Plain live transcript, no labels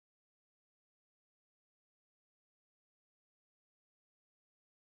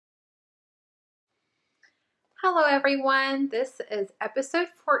Hello everyone, this is episode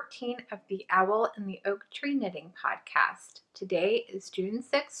 14 of the Owl and the Oak Tree Knitting Podcast. Today is June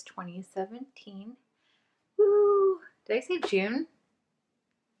 6, 2017. Woo! Did I say June?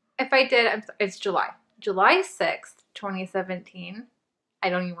 If I did, it's July. July 6th, 2017. I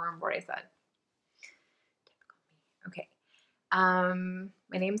don't even remember what I said. Okay.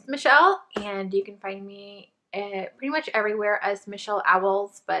 My name's Michelle, and you can find me pretty much everywhere as Michelle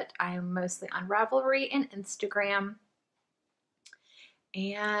Owls, but I am mostly on Ravelry and Instagram.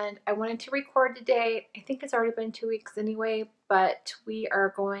 And I wanted to record today. I think it's already been 2 weeks anyway, but we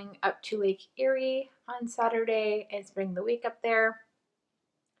are going up to Lake Erie on Saturday and spending the week up there.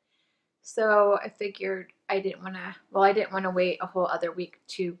 So I figured I didn't want to wait a whole other week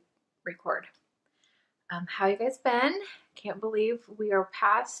to record. How you guys been? Can't believe we are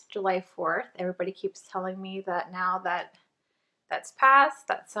past July 4th. Everybody keeps telling me that now that that's passed,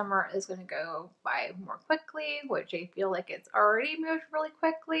 that summer is going to go by more quickly, which I feel like it's already moved really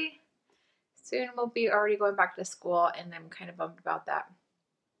quickly. Soon we'll be already going back to school, and I'm kind of bummed about that.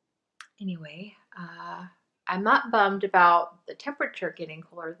 Anyway, I'm not bummed about the temperature getting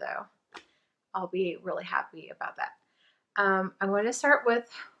cooler though. I'll be really happy about that. I'm going to start with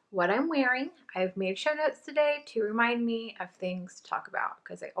what I'm wearing. I've made show notes today to remind me of things to talk about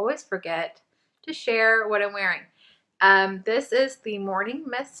because I always forget to share what I'm wearing. This is the Morning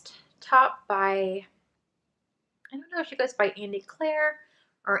Mist top by, I don't know if she goes by Andy Claire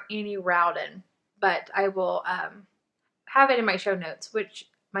or Annie Rowden, but I will have it in my show notes, which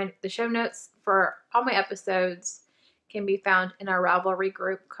the show notes for all my episodes can be found in our Ravelry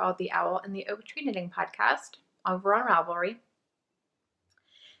group called the Owl and the Oak Tree Knitting Podcast over on Ravelry.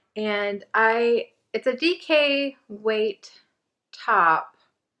 And it's a DK weight top,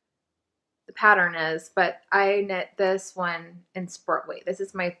 the pattern is, but I knit this one in sport weight. This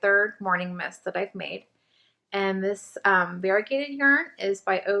is my third Morning Mist that I've made. And this variegated yarn is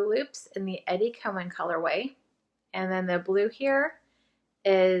by O Loops in the Eddie Cohen colorway. And then the blue here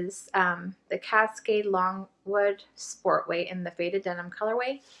is the Cascade Longwood Sport Weight in the Faded Denim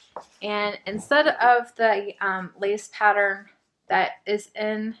colorway. And instead of the lace pattern that is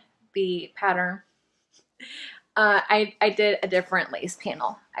in the pattern, I did a different lace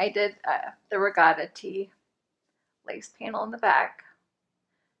panel. I did the Regatta Tee lace panel in the back,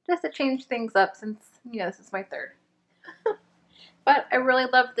 just to change things up since, this is my third. But I really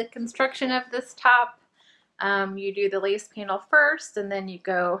love the construction of this top. You do the lace panel first, and then you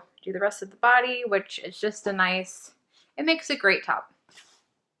go do the rest of the body, which is just it makes a great top.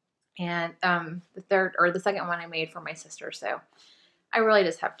 And the second one I made for my sister, so I really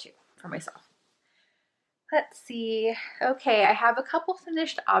just have two for myself. Let's see. Okay, I have a couple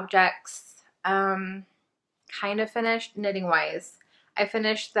finished objects, kind of finished knitting-wise. I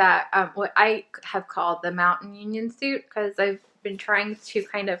finished that, what I have called the Mountain Union suit, because I've been trying to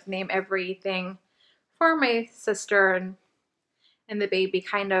kind of name everything for my sister and the baby,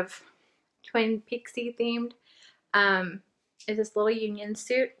 kind of Twin Peaksy themed. Is this little union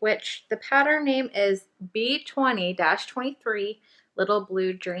suit, which the pattern name is B20-23 Little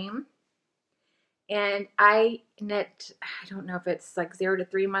Blue Dream. And I knit, I don't know if it's like 0 to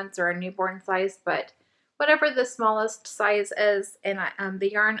 3 months or a newborn size, but whatever the smallest size is. And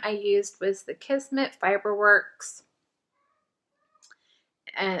the yarn I used was the Kismet Fiberworks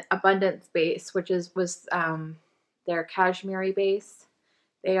and Abundance base, which was their cashmere base.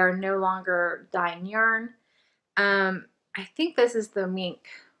 They are no longer dyeing yarn. I think this is the Mink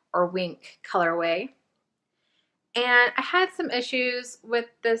or Wink colorway. And I had some issues with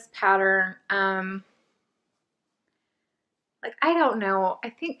this pattern. I don't know. I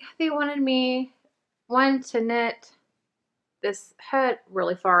think they wanted me, to knit this hood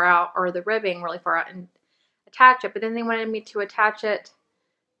really far out, or the ribbing really far out, and attach it. But then they wanted me to attach it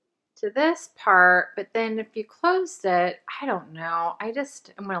to this part. But then if you closed it, I don't know. I'm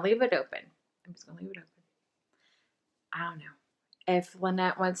going to leave it open. I'm just going to leave it open. I don't know. If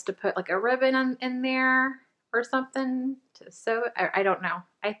Lynette wants to put like a ribbon in there or something to sew it, I don't know.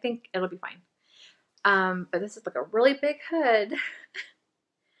 I think it'll be fine. But this is like a really big hood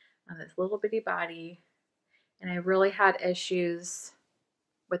on this little bitty body. And I really had issues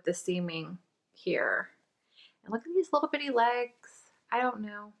with the seaming here. And look at these little bitty legs. I don't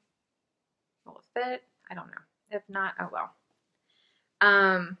know. Will it fit? I don't know. If not, oh well.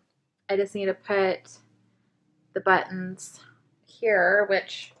 I just need to put the buttons here,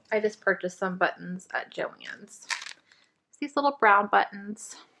 which I just purchased some buttons at Joann's. It's these little brown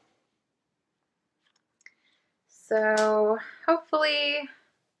buttons. So hopefully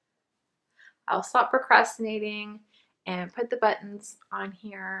I'll stop procrastinating and put the buttons on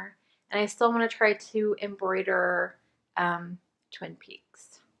here, And I still want to try to embroider Twin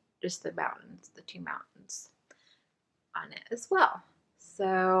Peaks, just the mountains, the two mountains on it as well.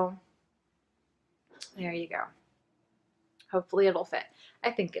 So there you go. Hopefully it'll fit. I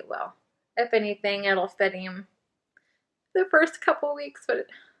think it will. If anything, it'll fit him the first couple weeks, but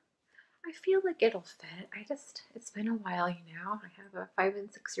I feel like it'll fit. It's been a while, you know. I have a 5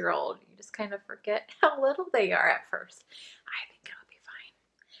 and 6 year old. You just kind of forget how little they are at first. I think it'll be fine.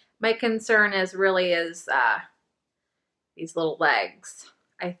 My concern is these little legs.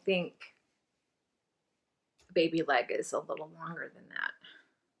 I think the baby leg is a little longer than that.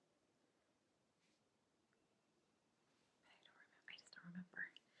 I just don't remember.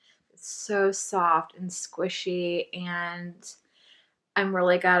 It's so soft and squishy, and I'm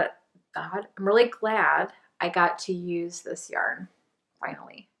really glad I got to use this yarn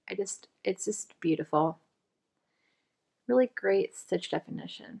finally. It's just beautiful. Really great stitch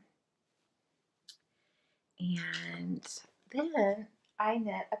definition. And then I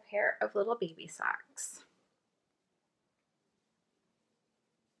knit a pair of little baby socks.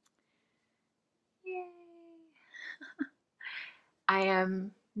 Yay! I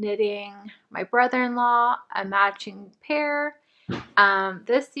am knitting my brother-in-law a matching pair.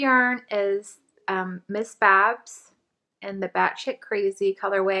 This yarn is Miss Babs in the Batshit Crazy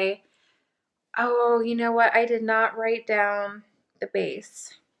colorway. Oh, you know what? I did not write down the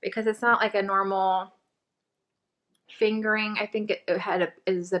base because it's not like a normal fingering. I think it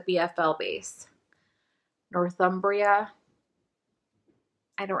is a BFL base. Northumbria.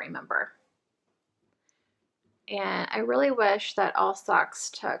 I don't remember. And I really wish that all socks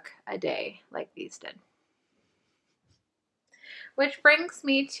took a day like these did. Which brings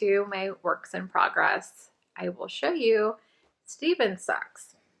me to my works in progress. I will show you Steven's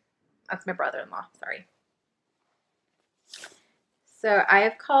socks. That's my brother-in-law, sorry. So I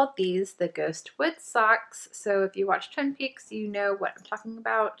have called these the Ghost Wood socks. So if you watch Twin Peaks, you know what I'm talking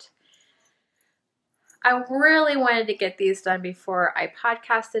about. I really wanted to get these done before I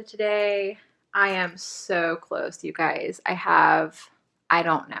podcasted today. I am so close, you guys. I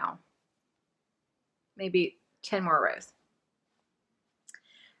don't know, maybe 10 more rows.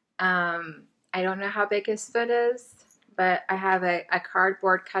 I don't know how big his foot is, but I have a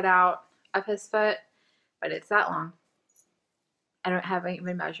cardboard cutout of his foot, but it's that long. I haven't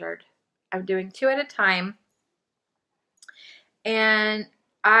even measured. I'm doing 2 at a time. And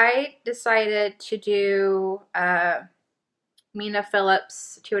I decided to do Mina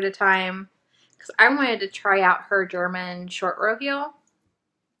Phillips 2 at a time because I wanted to try out her German short row heel.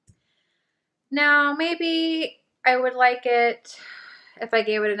 Now, maybe I would like it if I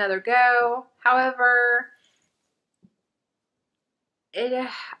gave it another go. However,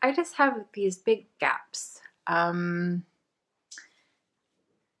 I just have these big gaps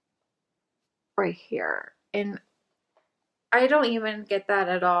right here, and I don't even get that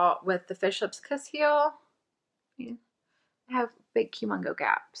at all with the Fish Lips Kiss heel. I have big humongo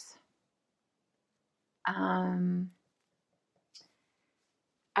gaps. I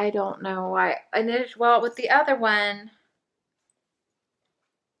don't know why. I knitted well with the other one.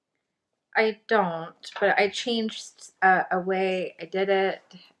 I don't, but I changed a way I did it.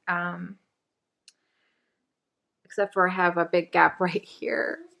 Except for I have a big gap right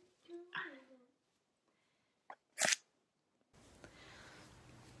here.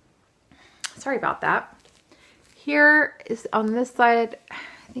 Sorry about that. Here is on this side, I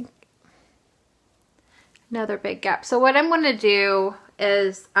think another big gap. So what I'm going to do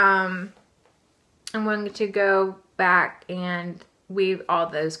is I'm going to go back and weave all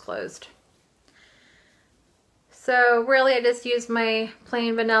those closed. So really I just used my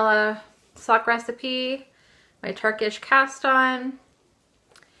plain vanilla sock recipe, my Turkish cast on,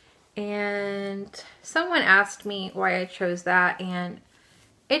 and someone asked me why I chose that, and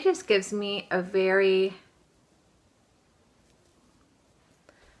it just gives me a very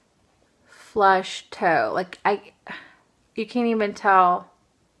flush toe. Like you can't even tell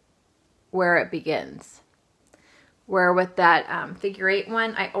where it begins. Where with that figure 8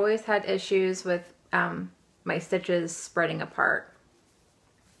 one, I always had issues with my stitches spreading apart.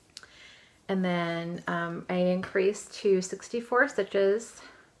 And then I increased to 64 stitches,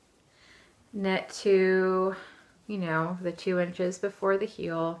 knit to, you know, the 2 inches before the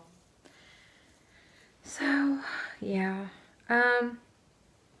heel. So yeah,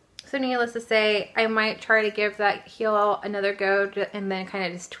 so needless to say, I might try to give that heel another go and then kind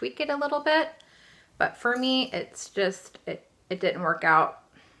of just tweak it a little bit. But for me, it's just, it didn't work out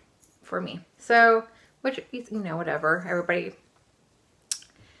for me. So, which, you know, whatever, everybody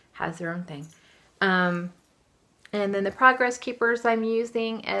has their own thing. And then the Progress Keepers I'm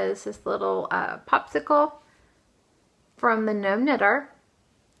using is this little popsicle from the Gnome Knitter.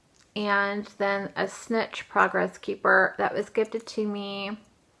 And then a Snitch Progress Keeper that was gifted to me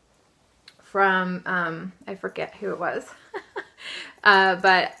from, I forget who it was.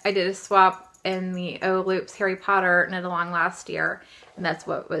 But I did a swap in the O Loops Harry Potter Knit Along last year. And that's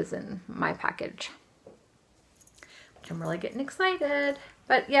what was in my package. Which I'm really getting excited.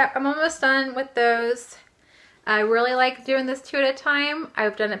 But yeah, I'm almost done with those. I really like doing this 2 at a time.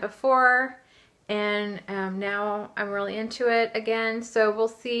 I've done it before. And now I'm really into it again. So we'll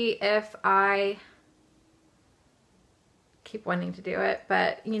see if I keep wanting to do it.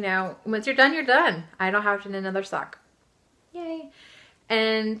 But, you know, once you're done, you're done. I don't have to knit another sock. Yay.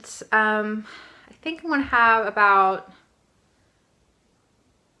 And I think I'm going to have about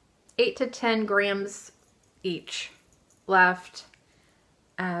 8 to 10 grams each left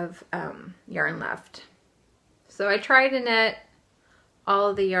of yarn left. So I tried to knit all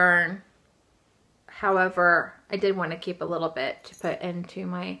of the yarn. However, I did want to keep a little bit to put into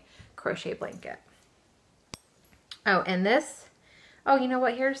my crochet blanket. Oh, and this, oh, you know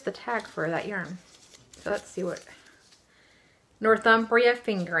what? Here's the tag for that yarn. So let's see what. Northumbria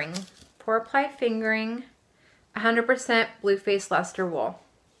fingering, 4-ply fingering, 100% blue face Leicester wool.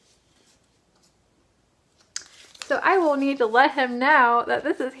 So I will need to let him know that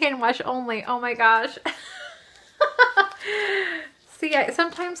this is hand wash only. Oh my gosh. See,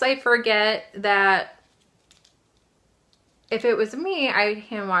 sometimes I forget that if it was me, I'd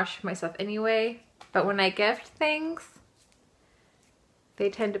hand wash myself anyway. But when I gift things, they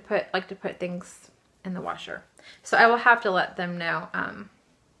tend to like to put things in the washer. So I will have to let them know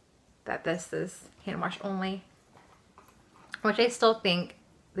that this is hand wash only. Which I still think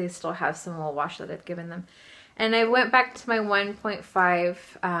they still have some wool wash that I've given them. And I went back to my 1.5,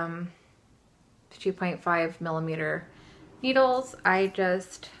 2.5 millimeter needles. I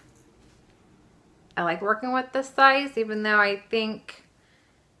like working with this size, even though I think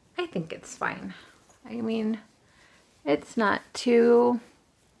it's fine. I mean, it's not too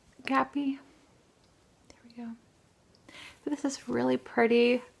gappy. There we go. But this is really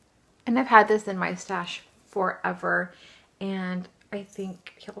pretty. And I've had this in my stash forever. And I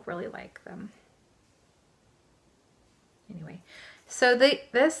think he'll really like them. Anyway, so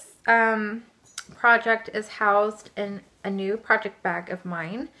this project is housed in a new project bag of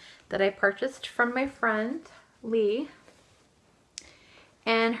mine that I purchased from my friend Lee.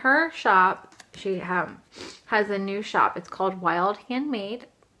 And her shop, she has a new shop. It's called Wild Handmade,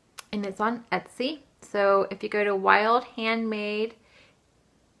 and it's on Etsy. So if you go to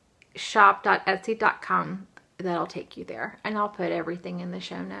wildhandmadeshop.etsy.com, that'll take you there. And I'll put everything in the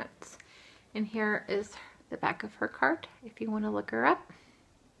show notes. And here is the back of her card if you want to look her up.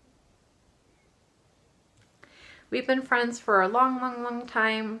 We've been friends for a long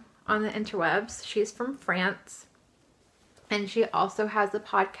time on the interwebs. She's from France, and she also has a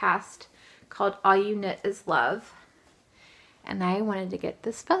podcast called All You Knit Is Love. And I wanted to get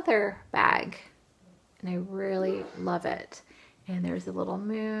this feather bag, and I really love it. And there's a little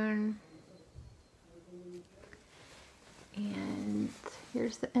moon, and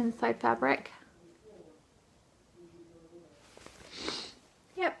here's the inside fabric.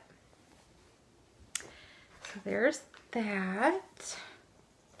 Yep. So there's that.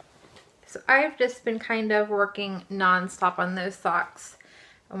 So I've just been kind of working non-stop on those socks.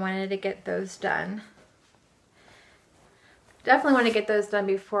 I wanted to get those done. Definitely want to get those done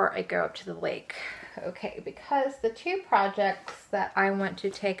before I go up to the lake. Okay, because the 2 projects that I want to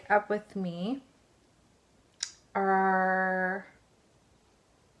take up with me are...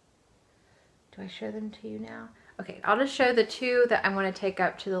 Do I show them to you now? Okay, I'll just show the 2 that I'm going to take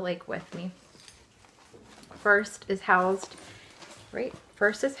up to the lake with me. First is housed in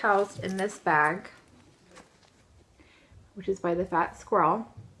this bag, which is by the Fat Squirrel,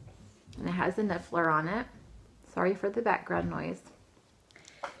 and it has a niffler on it. Sorry for the background noise.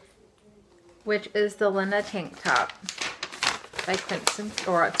 Which is the Lena tank top by Quince &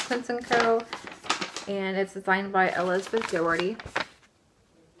 Co. And it's designed by Elizabeth Doherty.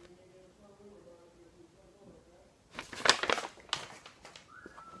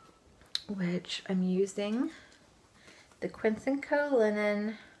 Which I'm using the Quince & Co.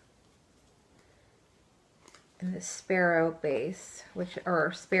 linen and the Sparrow base,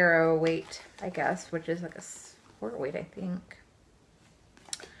 or Sparrow weight, I guess, which is like a sport weight, I think.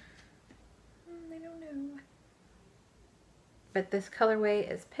 I don't know. But this colorway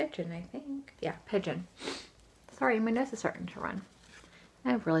is Pigeon, I think. Yeah, Pigeon. Sorry, my nose is starting to run.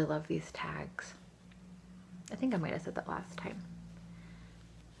 I really love these tags. I think I might have said that last time.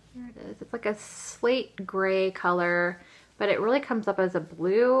 There it is. It's like a slate gray color, but it really comes up as a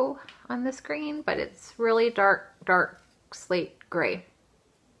blue on the screen, but it's really dark, dark slate gray.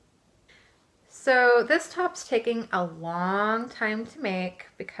 So this top's taking a long time to make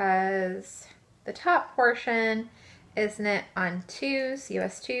because the top portion is knit on twos,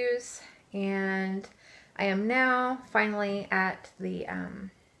 US twos, and I am now finally at the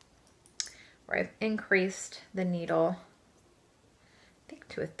where I've increased the needle, I think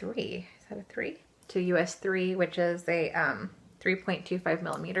to a 3. Is that a 3? To US 3, which is a 3.25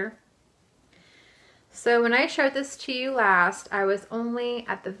 millimeter. So when I showed this to you last, I was only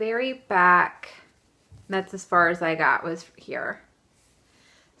at the very back. That's as far as I got, was here.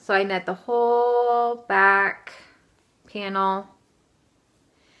 So I knit the whole back panel,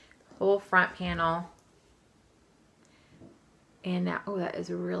 whole front panel. And now, oh, that is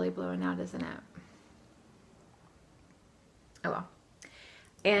really blowing out, isn't it? Oh well.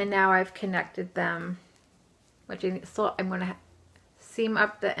 And now I've connected them, which I'm going to seam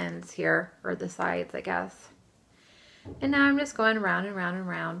up the ends here, or the sides, I guess. And now I'm just going around and round and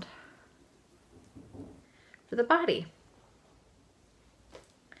round for the body.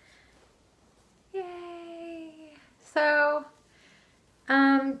 Yay! So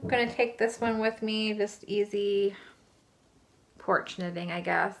I'm going to take this one with me, just easy porch knitting, I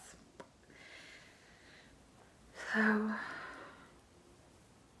guess. So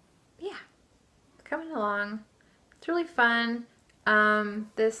yeah, coming along. It's really fun.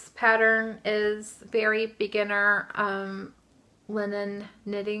 This pattern is very beginner linen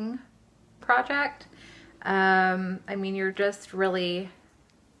knitting project. I mean, you're just really,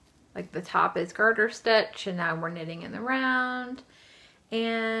 like, the top is garter stitch, and now we're knitting in the round,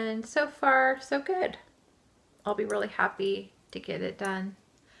 and so far so good. I'll be really happy to get it done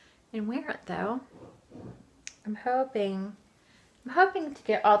and wear it though. I'm hoping to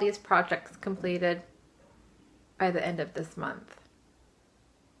get all these projects completed by the end of this month.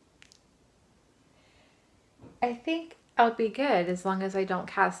 I think I'll be good as long as I don't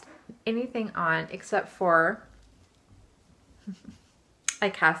cast anything on, except for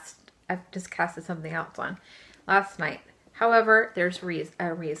I've just casted something else on last night. However, there's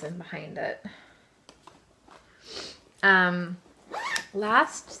a reason behind it.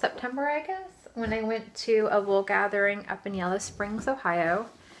 Last September, I guess, when I went to a wool gathering up in Yellow Springs, Ohio.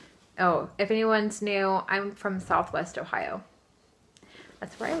 Oh, if anyone's new, I'm from Southwest Ohio.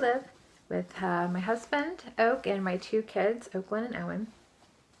 That's where I live with my husband, Oak, and my 2 kids, Oakland and Owen,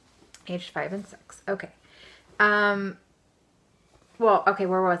 aged 5 and 6. Okay. Well, okay,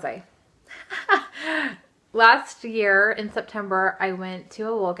 where was I? Last year in September, I went to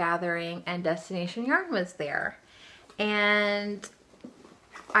a wool gathering and Destination Yarn was there. And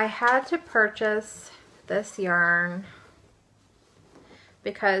I had to purchase this yarn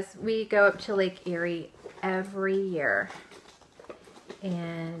because we go up to Lake Erie every year.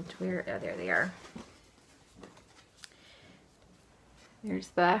 And oh, there they are.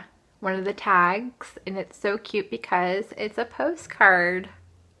 There's one of the tags, and it's so cute because it's a postcard.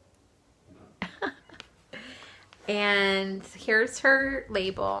 And here's her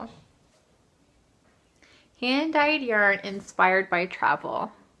label. Hand-dyed yarn inspired by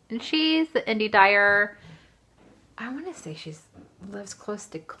travel. And she's the indie dyer. I want to say she lives close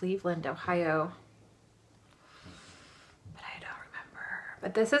to Cleveland, Ohio. But I don't remember.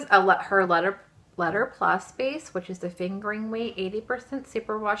 But this is her Letter Plus base, which is the fingering weight, 80%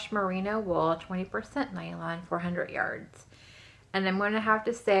 superwash merino wool, 20% nylon, 400 yards. And I'm going to have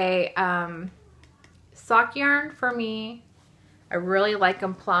to say, sock yarn for me, I really like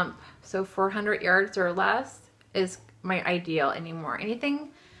them plump. So 400 yards or less is my ideal anymore.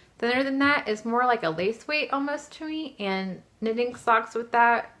 Anything thinner than that is more like a lace weight almost to me. And knitting socks with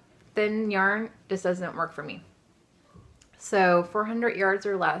that thin yarn just doesn't work for me. So 400 yards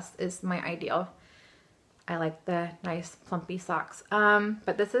or less is my ideal. I like the nice plumpy socks.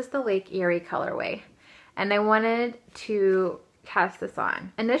 But this is the Lake Erie colorway. And I wanted to cast this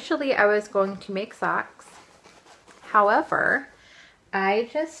on. Initially, I was going to make socks. However, I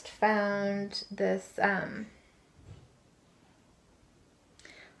just found this,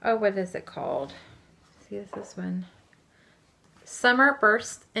 oh, what is it called? See, this one. Summer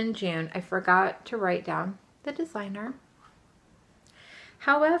Burst in June. I forgot to write down the designer.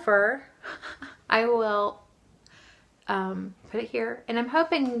 However, I will put it here, and I'm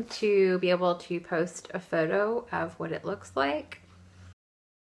hoping to be able to post a photo of what it looks like.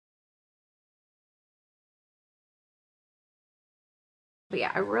 But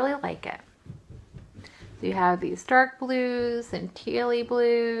yeah, I really like it. So you have these dark blues and tealy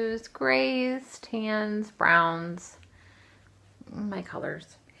blues, grays, tans, browns, my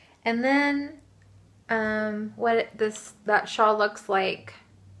colors. And then what that shawl looks like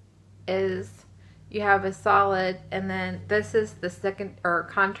is you have a solid, and then this is the second or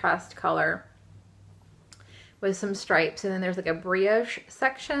contrast color with some stripes, and then there's like a brioche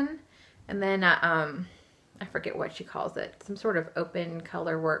section, and then I forget what she calls it, some sort of open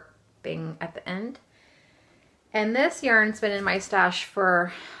color work thing at the end. And this yarn's been in my stash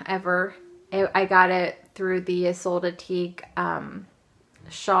forever. I got it through the Isolde Teague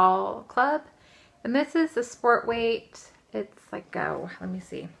shawl club, and this is the sport weight. It's like, let me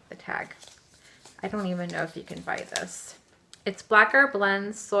see the tag. I don't even know if you can buy this. It's Blacker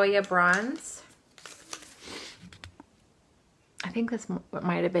Blends Soya Bronze. I think this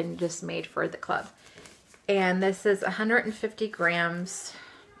might have been just made for the club. And this is 150 grams,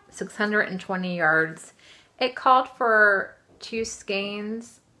 620 yards. It called for 2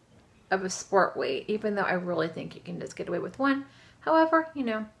 skeins of a sport weight, even though I really think you can just get away with 1. However, you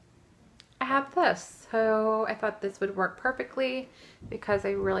know, I have this, so I thought this would work perfectly because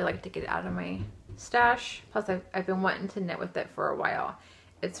I really like to get it out of my stash. Plus, I've been wanting to knit with it for a while.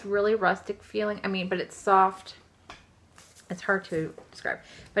 It's really rustic feeling, but it's soft. It's hard to describe,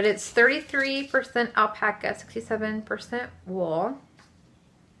 but it's 33% alpaca, 67% wool.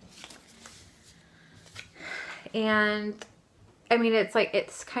 And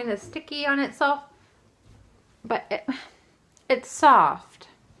it's kind of sticky on itself, but it's soft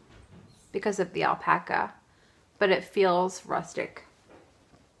because of the alpaca, but it feels rustic,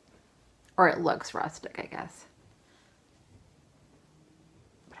 or it looks rustic, I guess.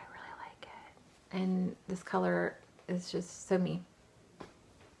 But I really like it, and this color is just so me.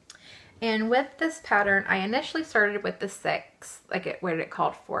 And with this pattern, I initially started with the 6, like what it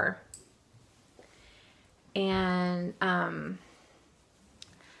called for. And I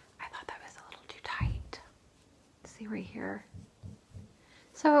thought that was a little too tight. See right here.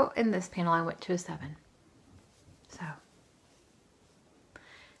 So in this panel, I went to a 7. So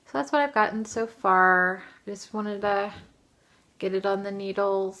that's what I've gotten so far. I just wanted to get it on the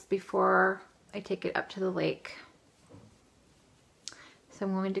needles before I take it up to the lake. So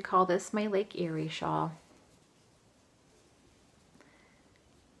I'm going to call this my Lake Erie shawl.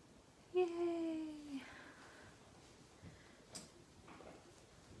 Yay!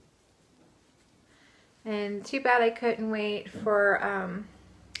 And too bad I couldn't wait for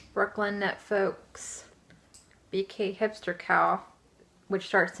Brooklyn Knit Folks BK Hipster Cow, which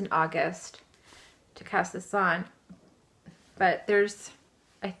starts in August, to cast this on. But there's,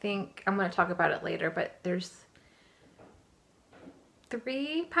 I think, I'm going to talk about it later, but there's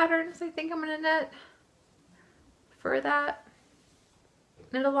 3 patterns I think I'm going to knit for that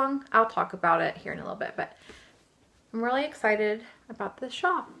knit along. I'll talk about it here in a little bit, but I'm really excited about this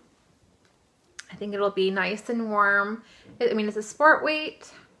shawl. I think it'll be nice and warm. It's a sport weight.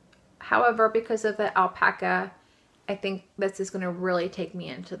 However, because of the alpaca, I think this is going to really take me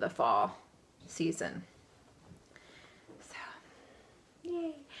into the fall season. So,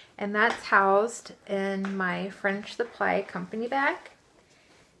 yay. And that's housed in my French Supply company bag.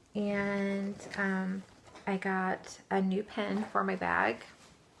 And I got a new pen for my bag,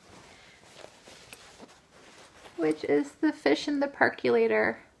 which is the Fish in the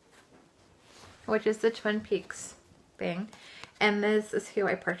Percolator, which is the Twin Peaks thing. And this is who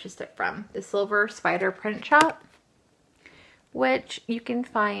I purchased it from, the Silver Spider Print Shop, which you can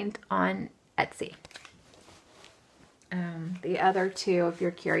find on Etsy. The other 2, if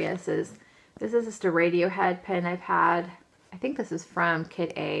you're curious, this is just a Radiohead pen I've had. I think this is from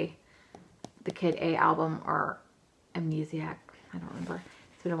Kid A, the Kid A album, or Amnesiac. I don't remember.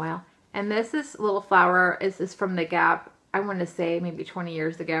 It's been a while. And this is Little Flower. Is from The Gap. I want to say maybe 20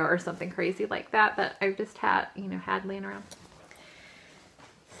 years ago or something crazy like that I've just had, had laying around.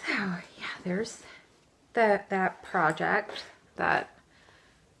 So yeah, there's that project that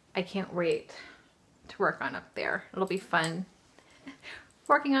I can't wait to work on up there. It'll be fun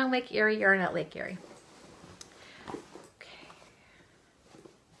working on Lake Erie yarn at Lake Erie.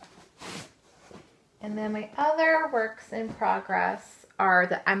 And then my other works in progress are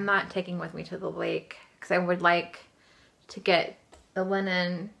that I'm not taking with me to the lake because I would like to get the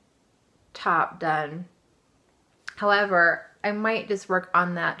linen top done. However, I might just work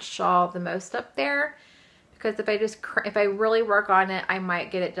on that shawl the most up there, because if I really work on it, I might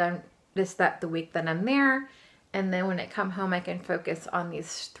get it done just the week that I'm there, and then when I come home, I can focus on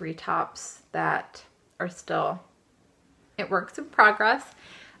these 3 tops that are still works in progress.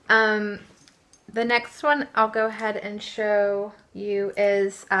 The next one I'll go ahead and show you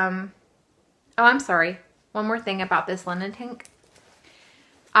is, oh, I'm sorry. One more thing about this linen tank.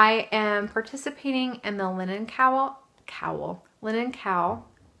 I am participating in the Linen Cowl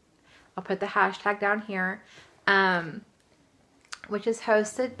I'll put the hashtag down here, which is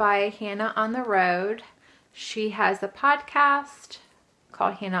hosted by Hannah on the Road. She has a podcast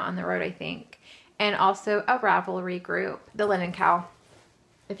called Hannah on the Road, I think, and also a Ravelry group, The Linen Cow,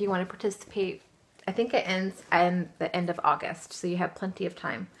 if you want to participate. I think it ends in the end of August, so you have plenty of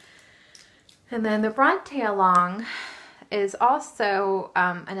time. And then the Bronte Along is also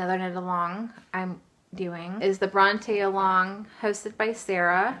another knit along I'm doing, is the Bronte Along hosted by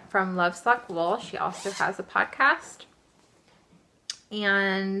Sarah from Lovesock Wool. She also has a podcast.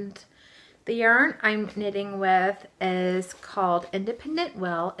 And the yarn I'm knitting with is called Independent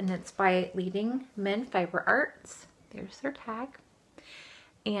Will, and it's by Leading Men Fiber Arts. There's their tag.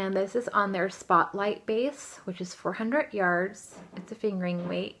 And this is on their Spotlight base, which is 400 yards. It's a fingering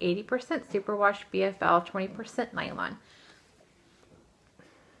weight, 80% superwash BFL, 20% nylon.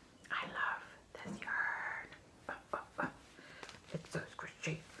 I love this yarn. It's so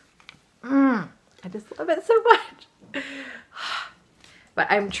squishy. I just love it so much. But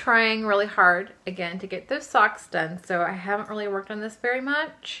I'm trying really hard, again, to get those socks done. So I haven't really worked on this very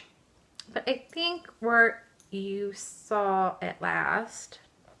much. But I think where you saw it last,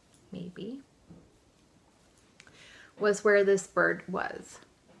 maybe, was where this bird was.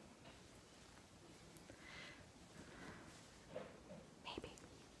 Maybe.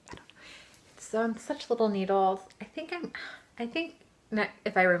 I don't know. It's on such little needles. I think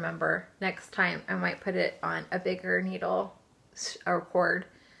if I remember, next time I might put it on a bigger needle or cord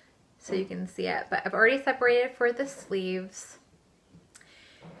so you can see it. But I've already separated for the sleeves.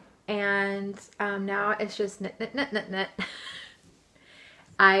 And now it's just knit, knit, knit, knit, knit.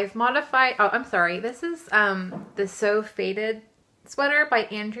 I've modified, oh, I'm sorry. This is the So Faded sweater by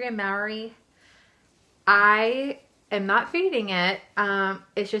Andrea Mowry. I am not fading it.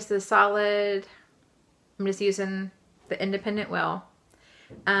 It's just a solid, I'm just using the Independent Will.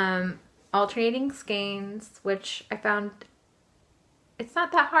 Alternating skeins, which I found, it's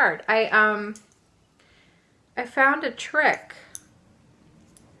not that hard. I found a trick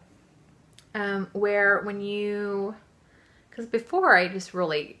where when you, because before I just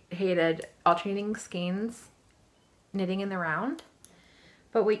really hated alternating skeins, knitting in the round.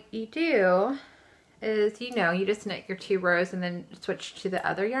 But what you do is, you know, you just knit your 2 rows and then switch to the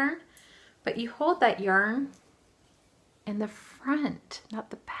other yarn. But you hold that yarn in the front, not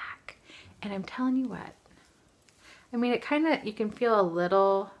the back. And I'm telling you what, I mean, it kind of, you can feel a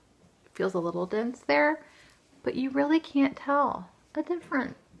little, it feels a little dense there, but you really can't tell a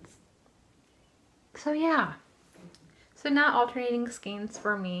difference. So yeah. So now alternating skeins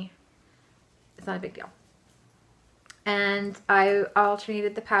for me, it's not a big deal. And I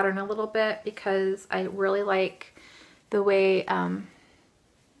alternated the pattern a little bit because I really like the way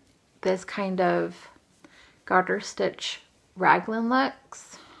this kind of garter stitch raglan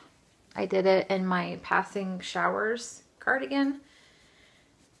looks. I did it in my Passing Showers cardigan.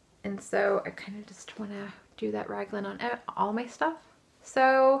 And so I kind of just want to do that raglan on all my stuff.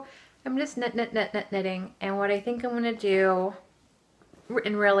 So I'm just knitting. And what I think I'm going to do,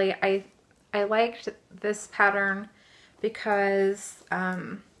 and really I liked this pattern because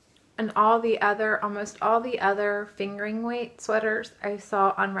and almost all the other fingering weight sweaters I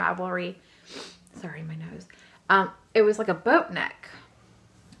saw on Ravelry, sorry, my nose, it was like a boat neck.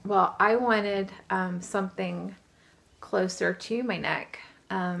 Well, I wanted something closer to my neck.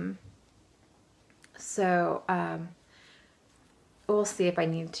 We'll see if I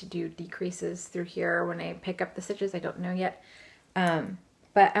need to do decreases through here when I pick up the stitches. I don't know yet.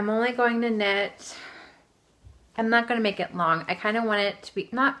 But I'm only going to knit. I'm not going to make it long. I kind of want it to be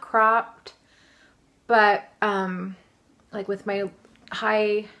not cropped, but like with my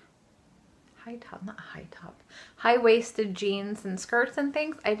high-waisted jeans and skirts and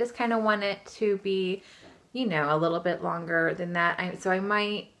things, I just kind of want it to be, you know, a little bit longer than that. So I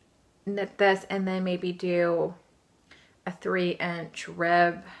might knit this and then maybe do a 3-inch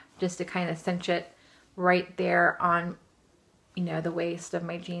rib just to kind of cinch it right there on, you know, the waist of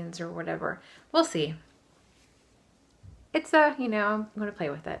my jeans or whatever. We'll see. It's you know, I'm going to play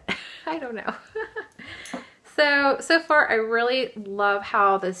with it. I don't know. So far I really love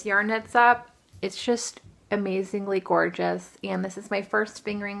how this yarn knits up. It's just amazingly gorgeous. And this is my first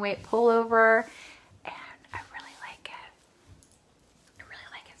fingering weight pullover. And I really like it. I really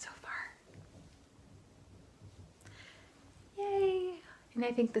like it so far. Yay. And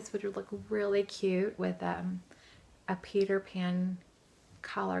I think this would look really cute with a Peter Pan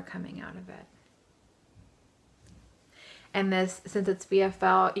collar coming out of it. And this, since it's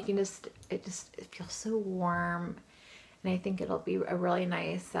BFL, you can just, it feels so warm. And I think it'll be a really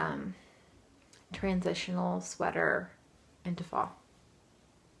nice transitional sweater into fall.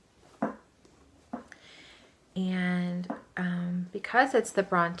 And because it's the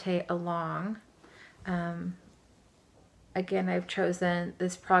Bronte Along, again, I've chosen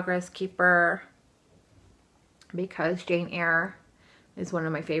this Progress Keeper because Jane Eyre is one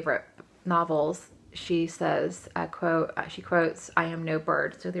of my favorite novels. She says, she quotes, "I am no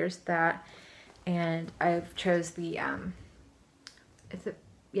bird." So there's that. And I've chose the,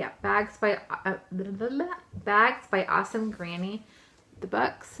 Bags by Awesome Granny, the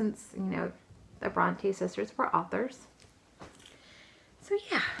book, since, you know, the Bronte sisters were authors. So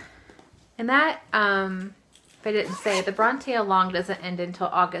yeah. And that, if I didn't say, the Bronte Along doesn't end until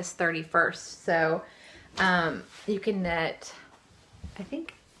August 31st. So you can knit, I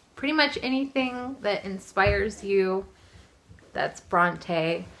think, pretty much anything that inspires you that's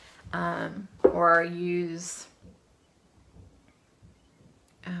Bronte, or use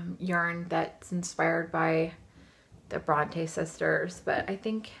yarn that's inspired by the Bronte sisters. But I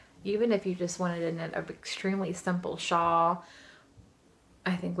think even if you just wanted to knit an extremely simple shawl,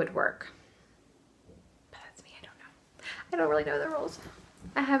 I think would work. But that's me, I don't know. I don't really know the rules.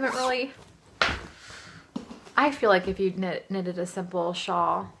 I haven't really. I feel like if you knitted a simple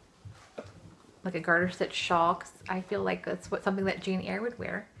shawl, like a garter stitch shawl, 'cause I feel like that's something that Jane Eyre would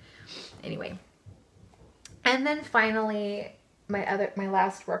wear. Anyway. And then finally, my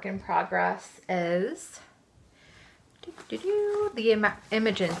last work in progress is the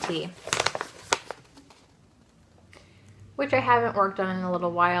Imogen Tea, which I haven't worked on in a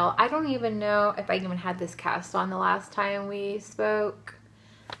little while. I don't even know if I even had this cast on the last time we spoke.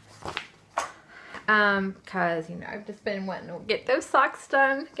 Cause, you know, I've just been wanting to get those socks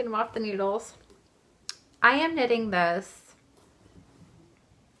done, get them off the needles. I am knitting this.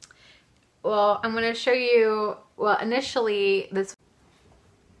 Well, I'm going to show you, well, initially this,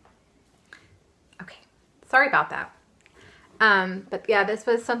 okay, sorry about that. But yeah, this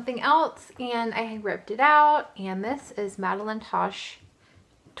was something else and I ripped it out, and this is Madeline Tosh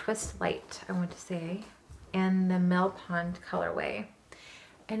Twist Light, I want to say, in the Mill Pond colorway.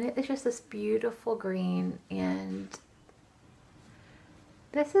 And it is just this beautiful green, and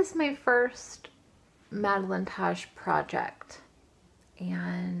this is my first Madeline Tosh project,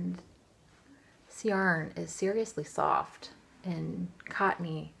 and this yarn is seriously soft and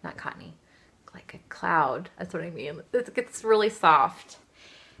cottony, not cottony, like a cloud, that's what I mean. It gets really soft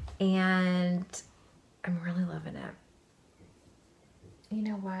and I'm really loving it. You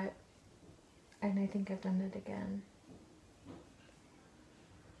know what? And I think I've done it again.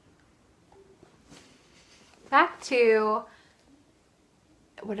 Back to,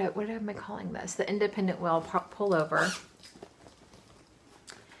 what am I calling this? The independent wheel pullover.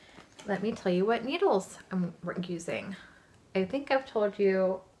 Let me tell you what needles I'm using. I think I've told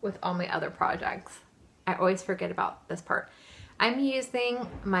you with all my other projects. I always forget about this part. I'm using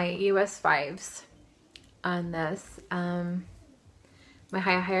my US 5s on this, my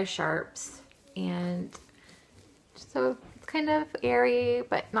Higher Sharps, and so it's kind of airy,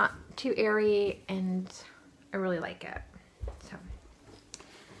 but not too airy, and I really like it. So,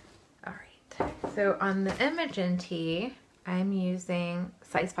 all right. So on the Imogen Tea, I'm using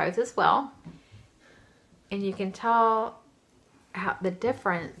size 5s as well, and you can tell how the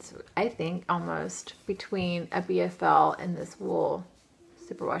difference, I think, almost between a BFL and this wool,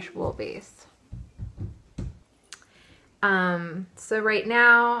 superwash wool base. So right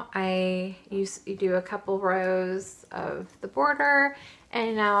now I do a couple rows of the border,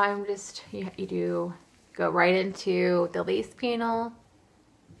 and now I'm just, you go right into the lace panel,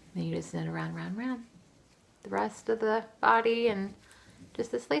 then you just knit around the rest of the body and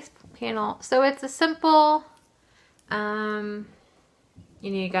just this lace panel. So it's a simple, you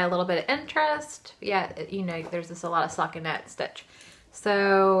got a little bit of interest. Yeah, there's just a lot of stockinette stitch.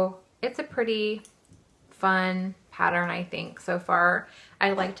 So it's a pretty fun pattern, I think, so far.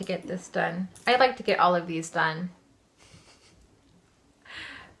 I'd like to get this done. I'd like to get all of these done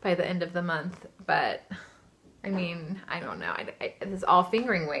by the end of the month, but I mean, I don't know. This is all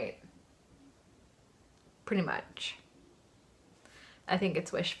fingering weight, pretty much. I think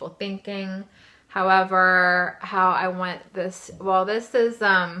it's wishful thinking. However, how I want this, well, this is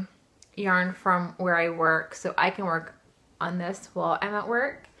yarn from where I work, so I can work on this while I'm at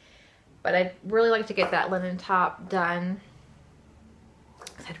work. But I'd really like to get that linen top done.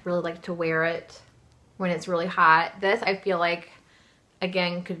 I'd really like to wear it when it's really hot. This, I feel like,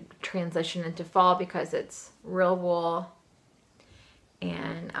 again, could transition into fall because it's real wool,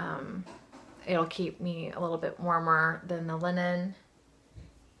 and it'll keep me a little bit warmer than the linen.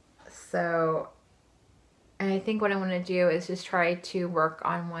 So, and I think what I want to do is just try to work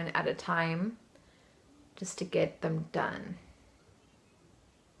on one at a time just to get them done.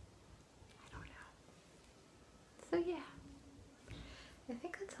 I don't know.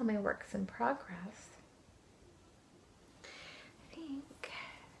 all my works in progress, I think.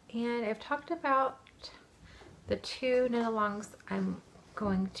 And I've talked about the 2 knit-alongs that I'm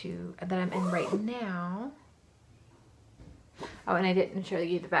in right now. Oh, and I didn't show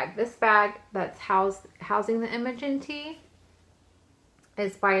you the bag. This bag that's housing the Imogen tee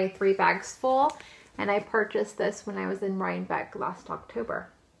is by 3 bags full, and I purchased this when I was in Rhinebeck last October.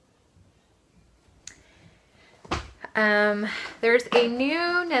 There's a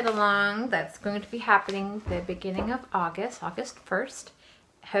new knit-along that's going to be happening the beginning of August 1st,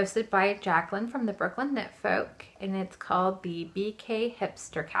 hosted by Jacqueline from the Brooklyn Knit Folk, and it's called the BK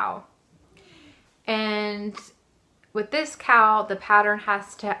Hipster Cowl. And with this cowl, the pattern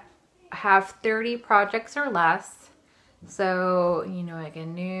has to have 30 projects or less. So, you know, like a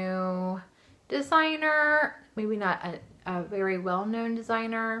new designer, maybe not a very well-known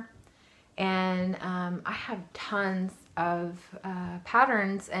designer. And I have tons of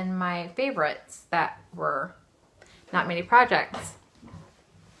patterns and my favorites that were not many projects.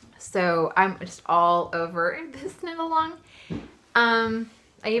 So I'm just all over this knit-along. I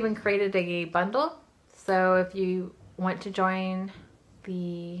even created a bundle. So if you want to join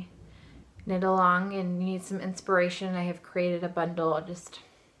the knit-along and you need some inspiration, I have created a bundle just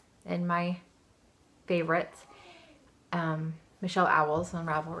in my favorites. Michelle Owls on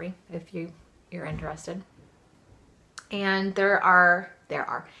Ravelry, if you're interested. And there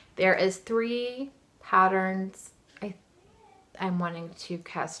is 3 patterns I'm wanting to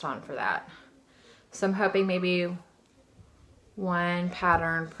cast on for that. So I'm hoping maybe 1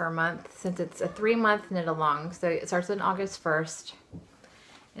 pattern per month, since it's a 3-month knit along. So it starts on August 1st.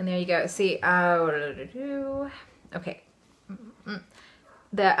 And there you go. See, okay.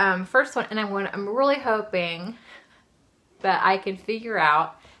 The first one, and I'm really hoping that I can figure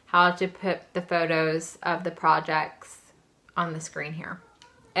out how to put the photos of the projects on the screen here.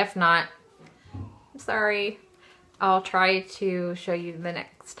 If not, I'm sorry. I'll try to show you the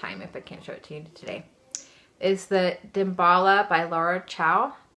next time if I can't show it to you today. Is the Dimbala by Laura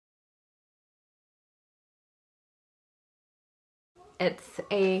Chow. It's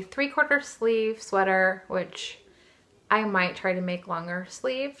a 3/4 sleeve sweater, which I might try to make longer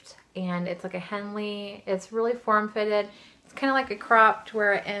sleeved. And it's like a Henley. It's really form-fitted. It's kind of like a cropped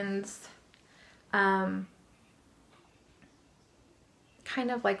where it ends kind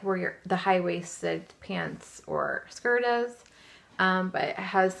of like where the high-waisted pants or skirt is. But it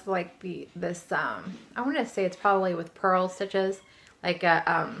has like this I want to say it's probably with pearl stitches, like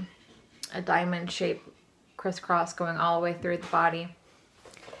a diamond shape crisscross going all the way through the body.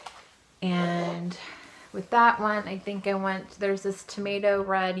 And with that one, I think there's this tomato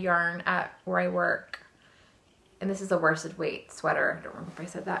red yarn at where I work. And this is a worsted weight sweater. I don't remember if I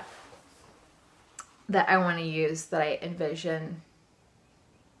said that. That I want to use, that I envision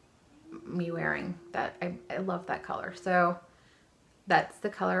me wearing. That I love that color. So that's the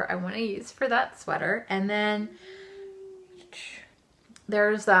color I want to use for that sweater. And then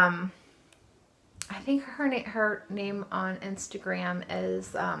there's I think her name on Instagram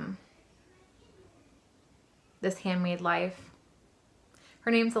is This Handmade Life.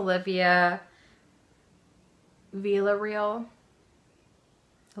 Her name's Olivia Villarreal.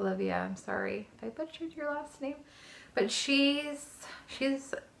 Olivia, I'm sorry if I butchered your last name. But she's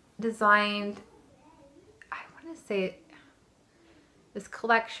designed, I want to say, this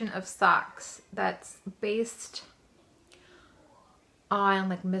collection of socks that's based on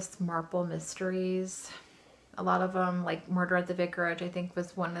like Miss Marple mysteries. A lot of them, like Murder at the Vicarage, I think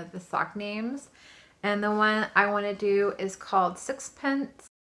was one of the sock names. And the one I want to do is called Sixpence.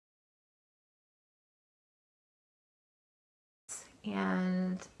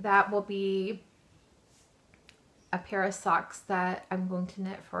 And that will be a pair of socks that I'm going to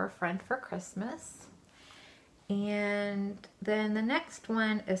knit for a friend for Christmas. And then the next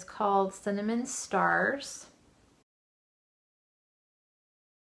one is called Cinnamon Stars.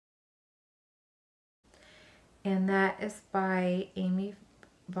 And that is by Amy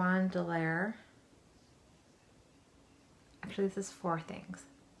Vondelaire. Actually, this is 4 things.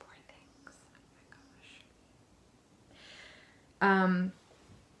 4 things. Oh my gosh.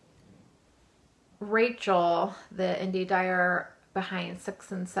 Rachel, the indie dyer behind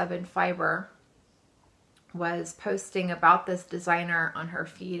 6 and 7 Fiber, was posting about this designer on her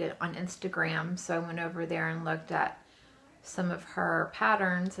feed on Instagram. So I went over there and looked at some of her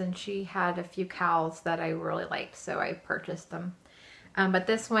patterns, and she had a few cowls that I really liked, so I purchased them. But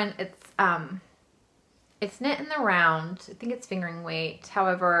this one, it's knit in the round. I think it's fingering weight.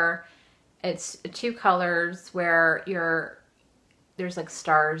 However, it's 2 colors where there's like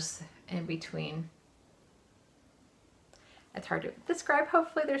stars in between. It's hard to describe.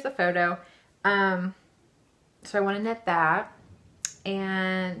 Hopefully there's a photo. So I want to knit that.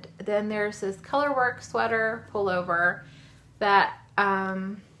 And then there's this colorwork sweater pullover that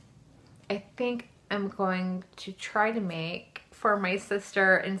I think I'm going to try to make for my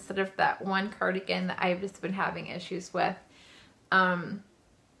sister instead of that one cardigan that I've just been having issues with.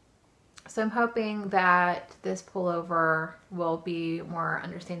 So I'm hoping that this pullover will be more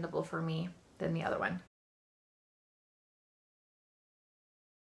understandable for me than the other one.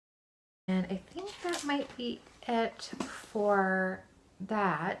 And I think that might be it for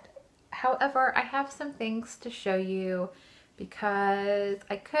that. However, I have some things to show you because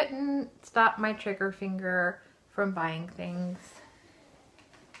I couldn't stop my trigger finger from buying things.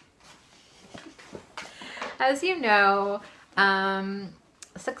 As you know,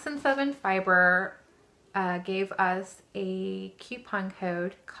 6 and 7 Fiber gave us a coupon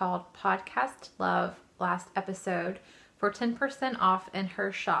code called Podcast Love last episode for 10% off in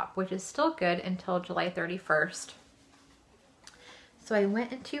her shop, which is still good until July 31st. So I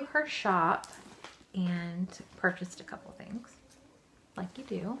went into her shop and purchased a couple things, like you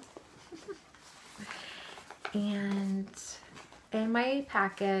do. And in my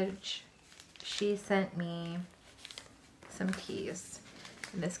package, she sent me some teas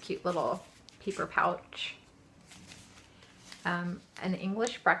in this cute little paper pouch. An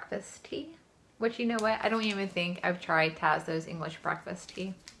English breakfast tea, which, you know what, I don't even think I've tried Tazo's English breakfast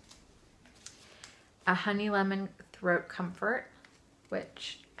tea. A honey lemon throat comfort,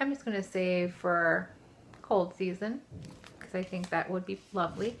 which I'm just going to save for cold season because I think that would be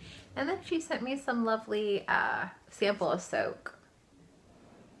lovely. And then she sent me some lovely sample of soak.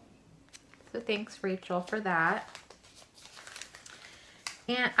 So thanks, Rachel, for that.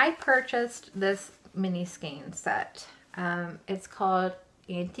 And I purchased this mini skein set. It's called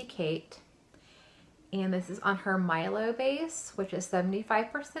Auntie Kate. And this is on her Milo base, which is 75%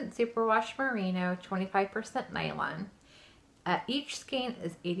 superwash merino, 25% nylon. Each skein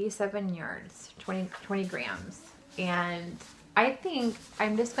is 87 yards, 20 grams. And I think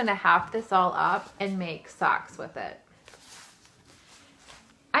I'm just going to half this all up and make socks with it.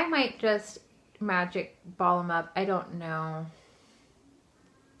 I might just magic ball them up. I don't know.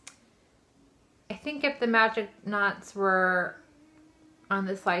 I think if the magic knots were on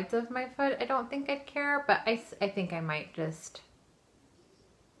the sides of my foot, I don't think I'd care, but I think I might just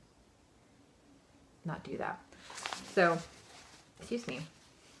not do that. So, excuse me.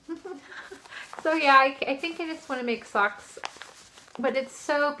 So yeah, I think I just want to make socks, but it's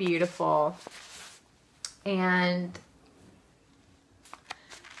so beautiful. And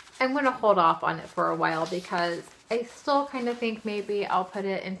I'm going to hold off on it for a while because I still kind of think maybe I'll put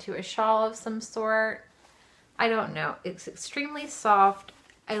it into a shawl of some sort. I don't know. It's extremely soft.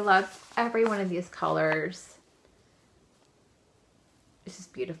 I love every one of these colors. This is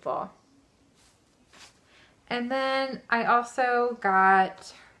beautiful. And then I also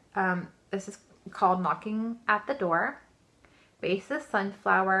got, this is called Knocking at the Door. Base is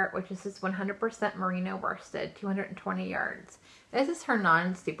Sunflower, which is just 100% merino worsted, 220 yards. This is her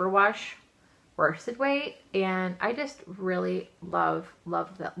non-superwash worsted weight, and I just really love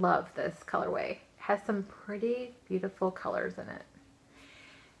this colorway. It has some pretty beautiful colors in it.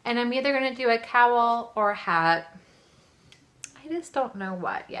 And I'm either going to do a cowl or a hat. I just don't know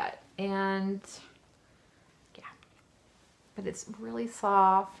what yet. And yeah, but it's really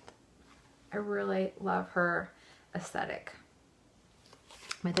soft. I really love her aesthetic.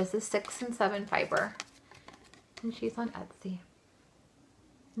 But this is 6 and 7 Fiber, and she's on Etsy.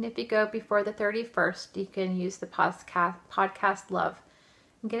 And if you go before the 31st, you can use the podcast Love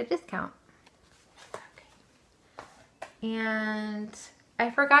and get a discount. Okay. And I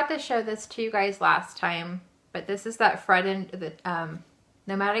forgot to show this to you guys last time, but this is that Fred and the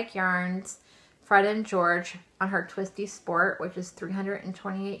Nomadic Yarns Fred and George on her Twisty Sport, which is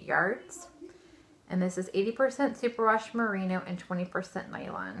 328 yards. And this is 80% superwash merino and 20%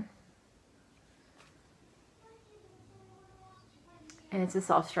 nylon. And it's a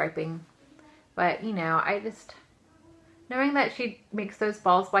self-striping. But, you know, I just, knowing that she makes those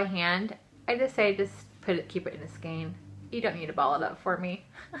balls by hand, I just say just keep it in a skein. You don't need to ball it up for me.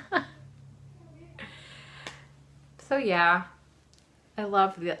 So yeah, I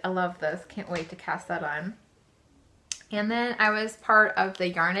love this. Can't wait to cast that on. And then I was part of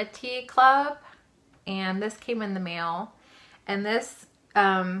the Yarnity Club, and this came in the mail. And this,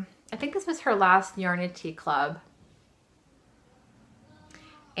 I think this was her last Yarnity Club.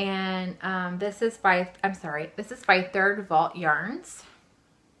 And this is by Third Vault Yarns.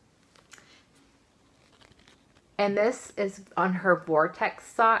 And this is on her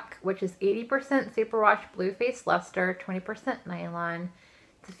Vortex sock, which is 80% superwash blue face luster, 20% nylon.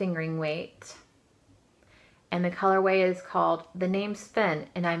 It's a fingering weight. And the colorway is called The Name's Finn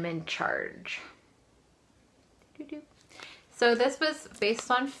and I'm in Charge. So this was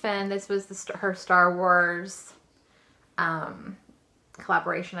based on Finn. This was her Star Wars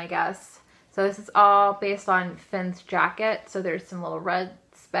collaboration, I guess. So this is all based on Finn's jacket. So there's some little red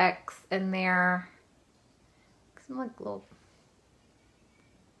specks in there. Some like little,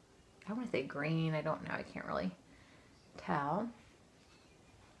 I want to say green. I don't know. I can't really tell.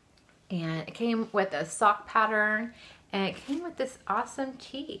 And it came with a sock pattern. And it came with this awesome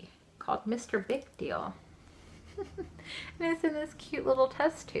tee called Mr. Big Deal. And it's in this cute little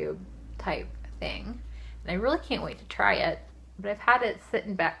test tube type thing. And I really can't wait to try it. But I've had it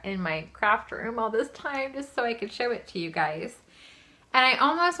sitting back in my craft room all this time just so I could show it to you guys. And I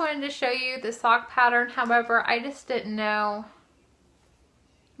almost wanted to show you the sock pattern. However, I just didn't know.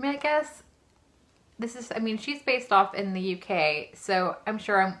 I mean, I guess this is, I mean, she's based off in the UK. So I'm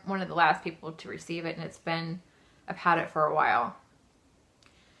sure I'm one of the last people to receive it. And it's been, I've had it for a while.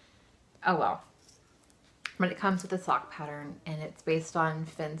 Oh well. But it comes with a sock pattern and it's based on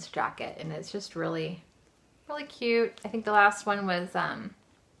Finn's jacket and it's just really, really cute. I think the last one was,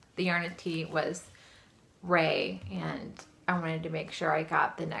 the Yarnity was Ray, and I wanted to make sure I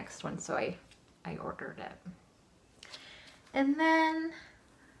got the next one, so I ordered it. And then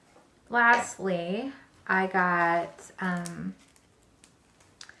lastly, I got, and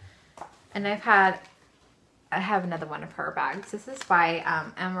I have another one of her bags. This is by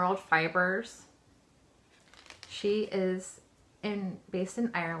Emerald Fibers. She is based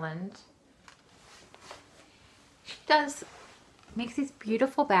in Ireland. She makes these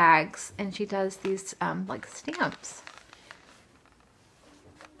beautiful bags, and she does these like stamps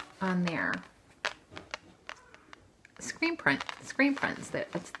on there. Screen prints,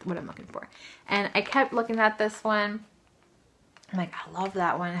 that's what I'm looking for. And I kept looking at this one. I'm like, I love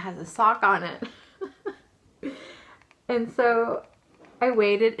that one. It has a sock on it. And so I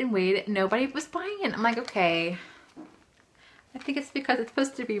waited and waited. Nobody was buying it. I'm like, okay. I think it's because it's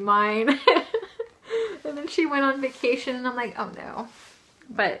supposed to be mine. And then she went on vacation and I'm like, oh no.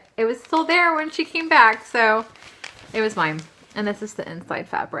 But it was still there when she came back, so it was mine. And this is the inside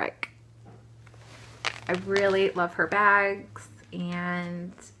fabric. I really love her bags,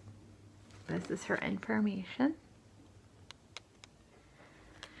 and this is her information.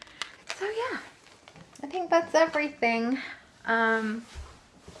 So yeah, I think that's everything. I'm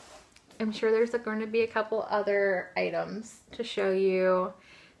sure there's going to be a couple other items to show you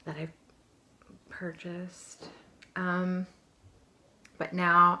that I've purchased. But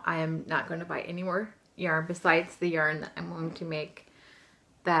now I am not going to buy any more yarn besides the yarn that I'm going to make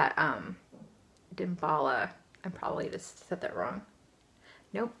that Dimbala. I probably just said that wrong.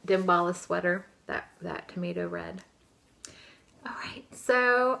 Nope, Dimbala sweater, that tomato red. Alright,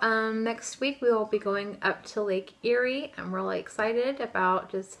 so next week we will be going up to Lake Erie. I'm really excited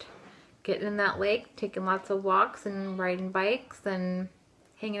about just getting in that lake, taking lots of walks and riding bikes and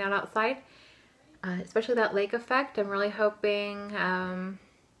hanging out outside. Especially that lake effect. I'm really hoping,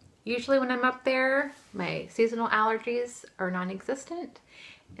 usually when I'm up there, my seasonal allergies are non-existent.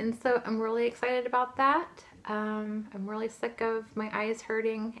 And so I'm really excited about that. I'm really sick of my eyes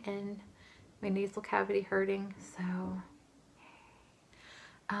hurting and my nasal cavity hurting. So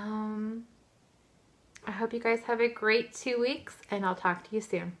I hope you guys have a great 2 weeks, and I'll talk to you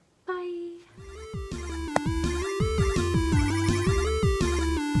soon.